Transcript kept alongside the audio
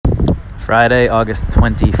Friday, August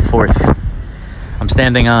 24th. I'm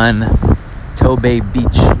standing on Tobay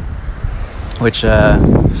Beach, which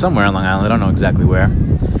somewhere on Long Island, I don't know exactly where,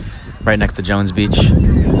 right next to Jones Beach.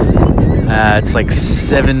 It's like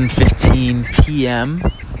 7:15 p.m.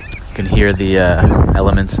 You can hear the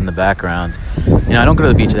elements in the background. You know, I don't go to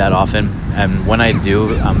the beach that often, and when I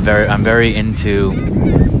do, I'm very into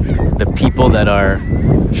the people that are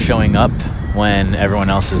showing up when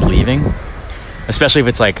everyone else is leaving, especially if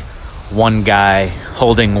it's like one guy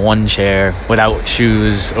holding one chair without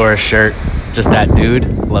shoes or a shirt, just that dude.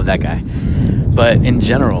 Love that guy. But in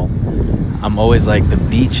general, I'm always like, the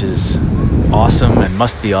beach is awesome and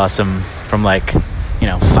must be awesome from 5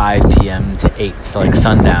 p.m. to 8 to like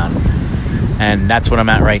sundown. And that's what I'm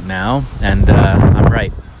at right now. And I'm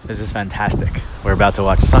right. This is fantastic. We're about to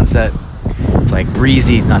watch sunset. It's like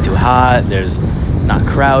breezy. It's not too hot. It's not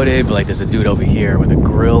crowded, but there's a dude over here with a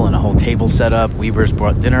grill and a whole table set up. Weber's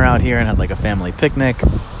brought dinner out here and had a family picnic.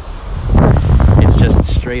 It's just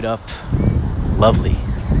straight up lovely.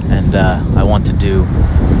 And I want to do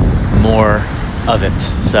more of it.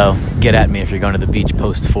 So get at me if you're going to the beach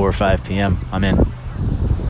post 4 or 5 p.m. I'm in.